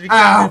 No, because if you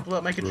can't blow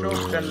up my controls,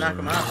 I'm trying to knock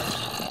them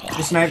off.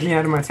 You sniped me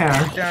out of my tower.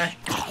 Don't you die.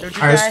 Don't you Alright,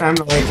 die. it's time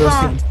to light those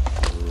things.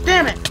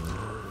 Damn it.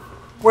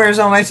 Where's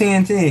all my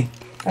TNT?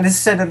 I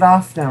just set it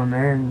off down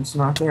there and it's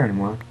not there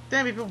anymore.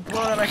 Damn, people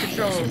blowing up my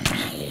controls.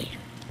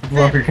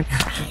 Blow up your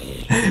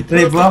Did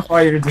they blow up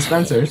all your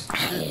dispensers?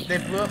 They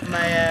blew up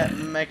my,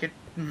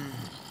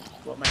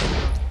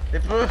 They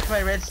blew up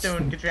my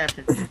redstone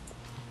contraption.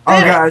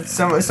 Oh god,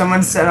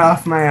 someone set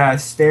off my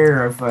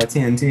stair of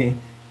TNT.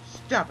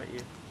 Stop it,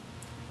 you.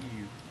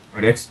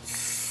 Oh,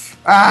 dicks.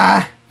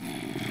 Ah!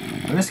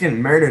 I'm just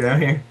getting murdered out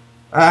here.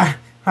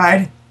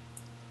 Hide.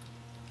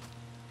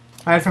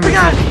 Hide from me.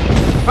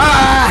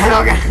 Ah!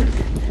 Oh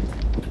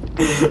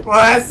god.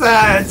 Well,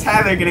 that's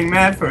Tyler getting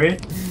mad for you.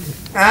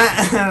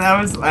 That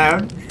was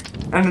loud.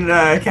 And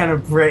kind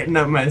of brightened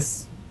up my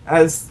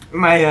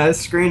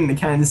screen and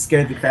kind of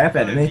scared the crap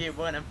out of me.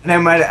 And I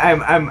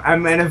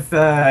might have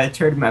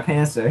turned my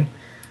pants there.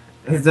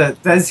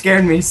 That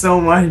scared me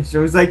so much. It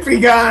was like, be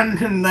gone!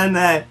 And then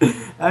I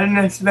didn't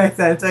expect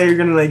that. I thought you were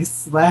gonna like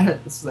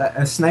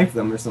snipe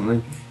them or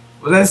something.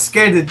 Well, that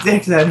scared the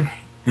dicks out of me.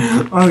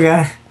 Oh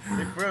god.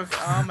 They broke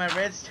all my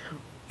redstone.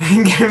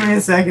 Give me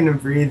a second to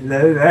breathe.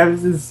 That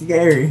was just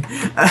scary.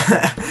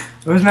 I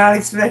was not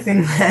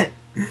expecting that.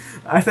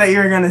 I thought you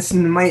were gonna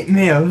smite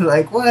me. I was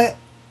like, what?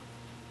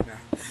 No.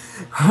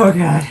 Oh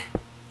god.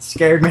 It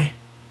scared me.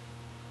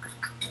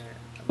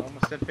 I'm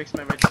almost done fixing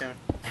my redstone.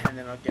 And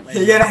then I'll get my...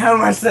 You know how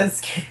much that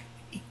scared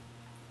me?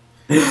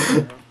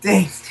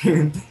 Thanks,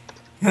 dude.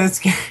 That's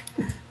scary.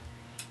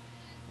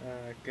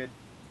 Good.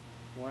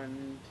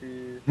 1,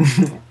 2,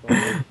 3, 4.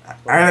 Alright,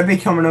 I'll be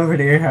coming over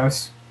to your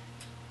house.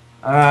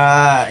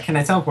 Can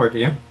I teleport to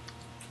you?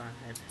 5,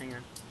 hang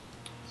on.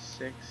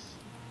 6.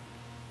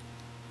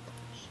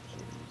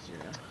 0.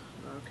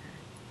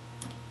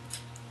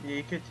 Okay. Yeah,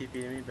 you could TP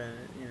to me, but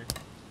you know.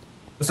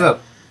 What's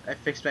up? I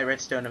fixed my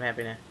redstone. I'm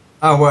happy now.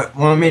 Oh, what?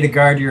 Want me to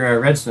guard your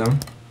redstone?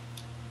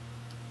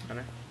 I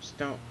know. Just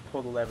don't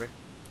pull the lever.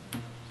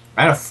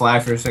 I had a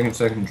fly for a second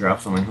so I can drop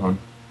something. Hold on.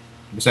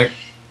 Give me a sec.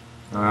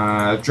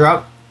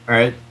 Drop.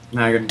 Alright.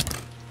 Now I can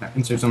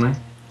insert something.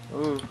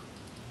 Ooh.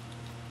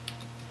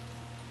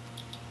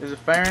 There's a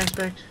fire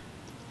aspect.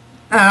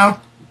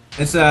 Ow!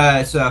 It's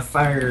a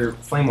fire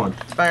flame one.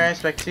 Fire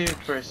aspect 2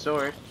 for a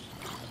sword.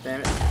 Damn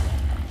it.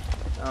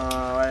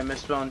 Oh, I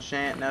misspelled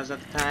enchant. Now's not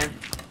the time.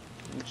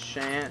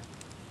 Enchant.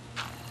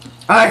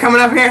 Oh, they're coming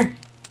up here!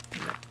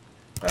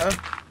 Uh-oh.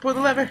 Pull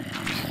the lever.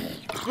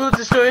 We'll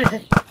destroy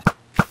it.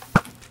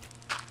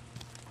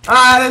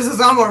 Ah, there's a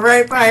zombie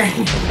right by.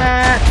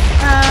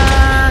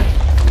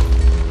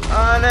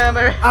 Oh no,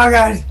 my... Oh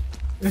god.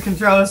 The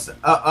controls.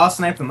 I'll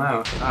snipe them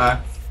out.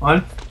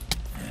 One.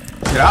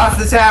 Get off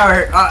the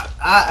tower.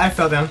 I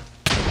fell down.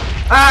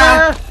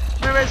 Ah!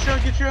 My redstone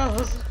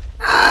controls.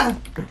 Ah!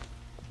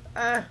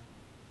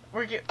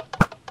 Work it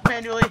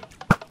manually.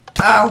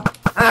 Ow!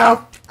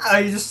 Ow! Oh,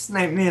 you just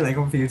sniped me like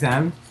a few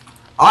times.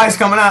 Oh, he's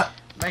coming up.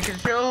 My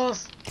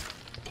controls.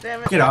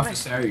 Damn it. Get off the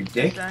tower, you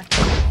dick. Sorry.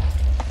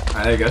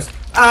 Alright, there he goes.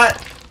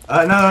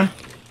 Another one.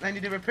 I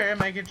need to repair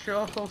my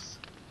controls.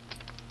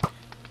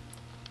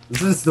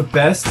 This is the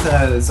best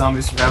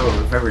zombie survival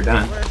we've ever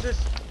done. What is this?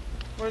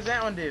 What does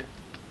that one do?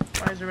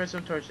 Why is there a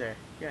redstone torch there?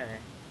 Get out of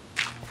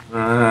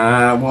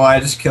here. Well, I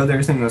just killed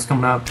everything that was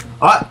coming up.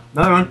 Oh,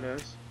 another one.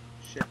 Windows.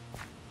 Shit.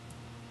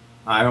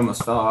 I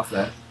almost fell off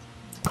that.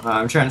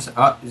 I'm trying to.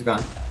 Oh, he's gone.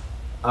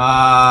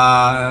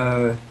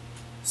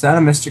 Is that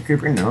a Mr.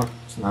 Creeper? No,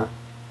 it's not.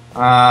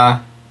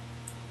 Let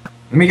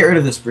me get rid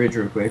of this bridge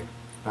real quick.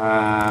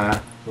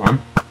 Come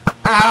on.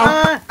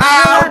 Ow!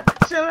 Ow!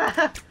 Shut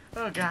up!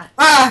 Oh god.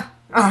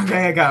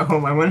 Okay, I got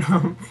home. I went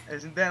home.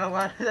 Isn't that a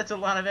lot? That's a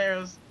lot of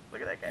arrows.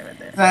 Look at that guy right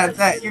there.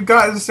 That you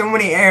got so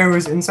many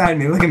arrows inside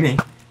me. Look at me.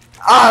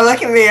 Oh,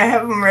 look at me. I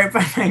have them right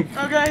by my.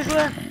 Oh, guys,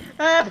 look.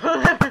 Pull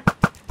lever.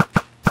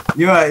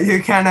 You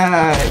kind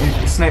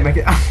of you snipe my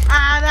kid. No.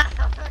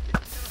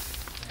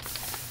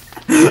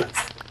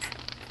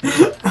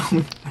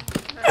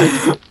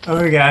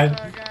 Oh god.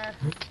 Oh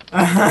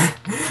god.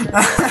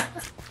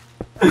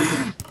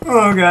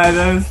 Oh god,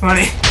 that was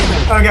funny.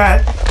 Oh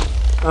god.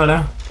 Oh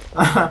no.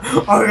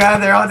 Oh god,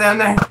 they're all down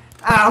there.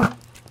 Ow.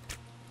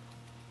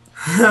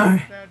 No,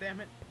 damn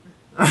it.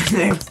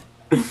 Thanks.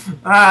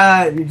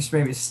 You just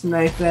made me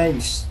snipe that,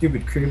 you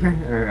stupid creeper.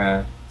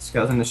 Or,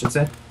 skeleton, I should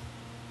say.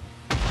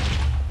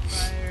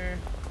 Fire.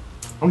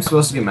 I'm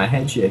supposed to get my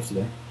head shaved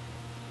today.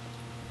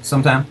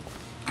 Sometime.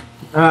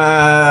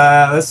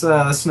 Let's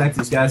snipe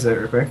these guys out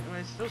real quick. Am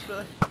I still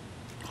spelling?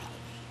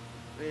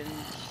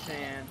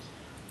 Enchant.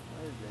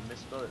 What is it?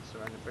 Misspelled it, so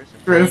I'm the person.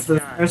 Proof the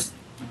first.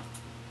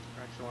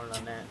 Correction ordered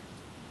on that.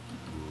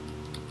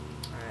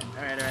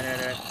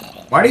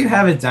 Alright. Why do you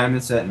have a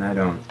diamond set and I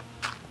don't?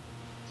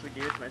 So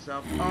give it to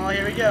myself. Oh,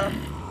 here we go.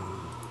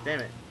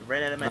 Damn it.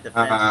 Right out of my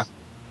defense.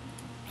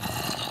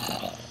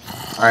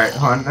 Alright,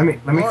 hold on.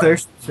 Let me clear.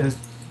 Says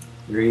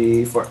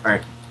 3, 4.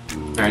 Alright.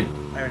 Alright.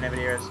 I don't have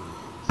any arrows.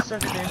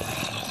 Suck it, dude.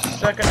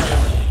 Suck another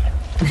one.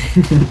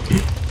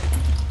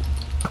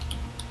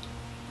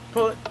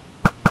 Pull it.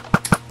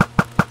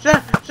 Shut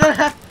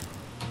up!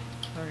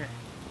 Okay.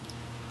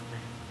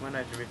 I'm gonna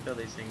have to refill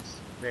these things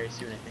very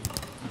soon, I think.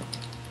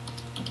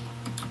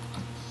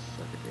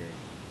 Suck it, dude.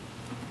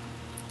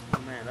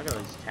 Oh man, look at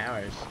those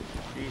towers.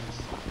 Jesus.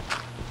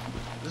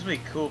 This will be a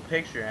cool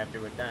picture after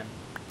we're done.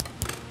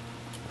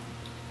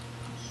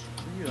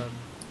 Screw you up.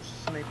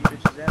 Snipe you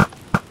bitches out.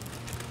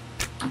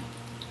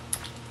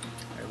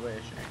 I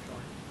wish,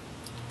 actually.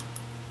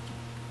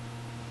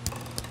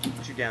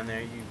 Put you down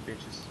there, you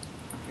bitches.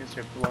 I'm gonna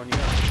start blowing you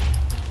up.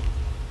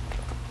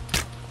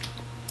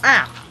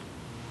 Ow!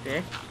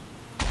 Dick.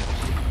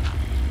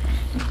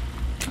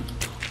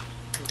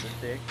 Who's a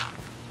dick?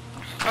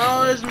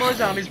 Oh, there's more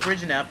zombies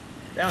bridging up.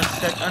 That one's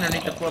stuck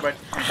underneath the floorboard.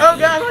 Oh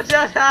god, watch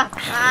out!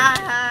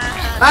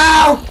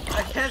 Ow!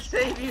 I can't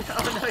save you!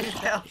 Oh no, you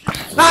fell.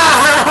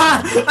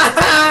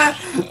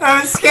 That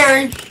was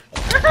scary!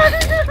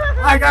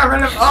 I got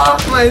rid of all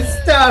of my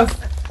stuff!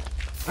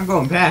 I'm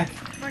going back.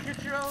 My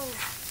controls!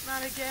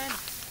 Not again!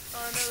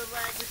 Oh no, the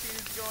lag machine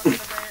is going on a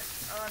rant.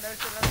 Oh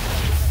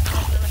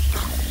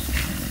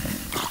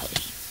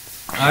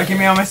no, Give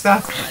me all my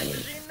stuff.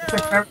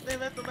 no, they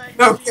let the lag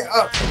No, machine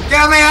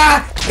get me!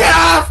 Get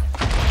off!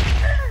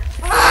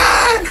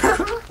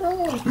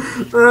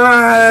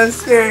 That's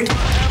scary.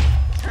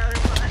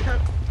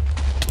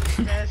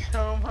 Dash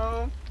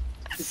home.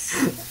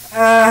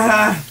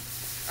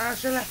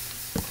 Shut up.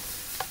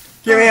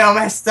 Give me all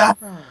my stuff.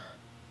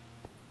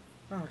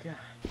 Oh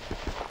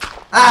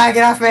god.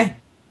 Get off me.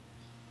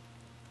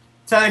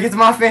 Tell get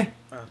them off me.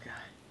 Oh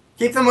god.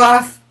 Keep them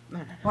off. No.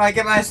 While I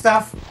get my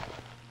stuff.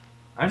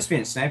 I'm just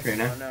being a sniper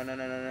now. No.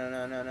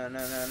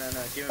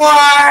 Give me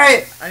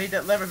Why? I need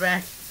that lever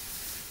back.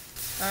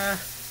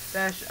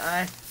 Dash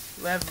I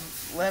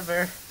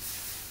lever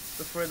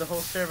before the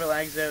whole server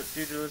lags out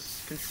due to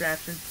this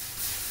contraption.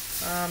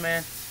 Oh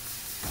man.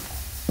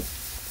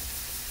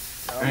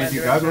 Oh, Alright, that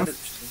you got direction one?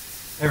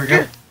 is- There we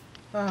go.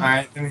 Oh.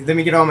 Alright, let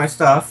me get all my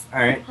stuff.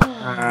 Alright. Do I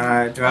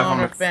have all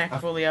We're my back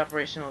stuff? fully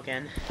operational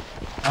again.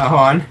 Hold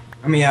on.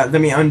 Let me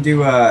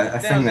undo a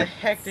That thing was a that.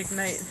 hectic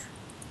night.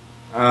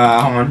 Hold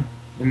on.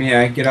 Let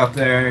me get up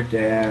there.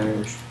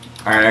 Dash.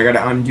 Alright, I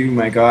gotta undo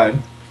my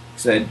god.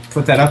 So I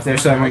put that up there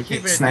so I We're won't get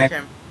keeping it this sniped.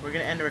 time. We're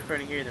gonna end the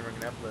recording here, then we're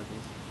gonna upload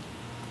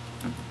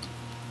these.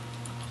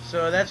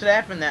 So that's what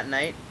happened that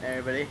night,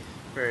 everybody,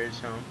 for his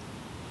home.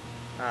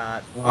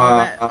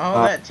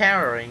 All that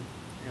towering.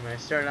 And I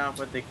started off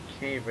with the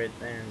cave right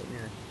there.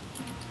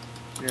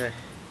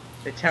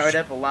 They towered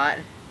up a lot.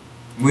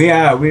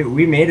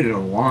 We made it a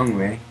long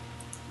way.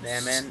 Yeah,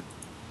 man.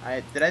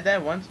 Did I die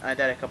once? I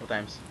died a couple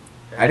times.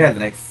 I died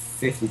like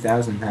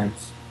 50,000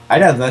 times. I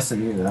died less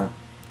than you though.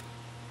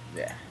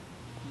 Yeah.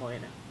 Well, you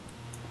know.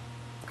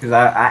 Cause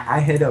I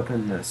hit up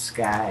in the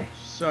sky.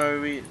 So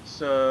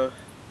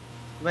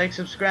like,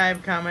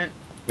 subscribe, comment.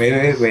 Wait.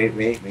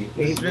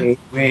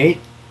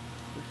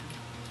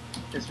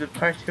 This is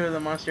part 2 of the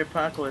Monster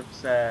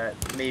Apocalypse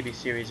maybe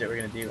series that we're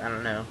gonna do. I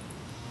don't know.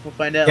 We'll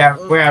find out.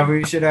 Yeah,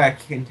 we should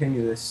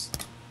continue this.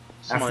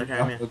 Some other After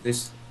time, yeah. upload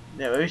this.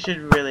 Yeah, we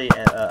should really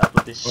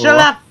upload this. Oh, Shut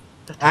what? up!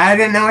 I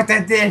didn't know what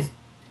that did.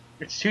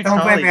 It's too Don't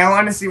tall. blame me. I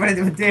want to see what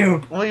it would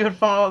do. Well, you would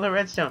follow the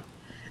redstone.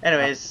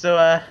 Anyways,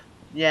 so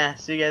yeah,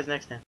 see you guys next time.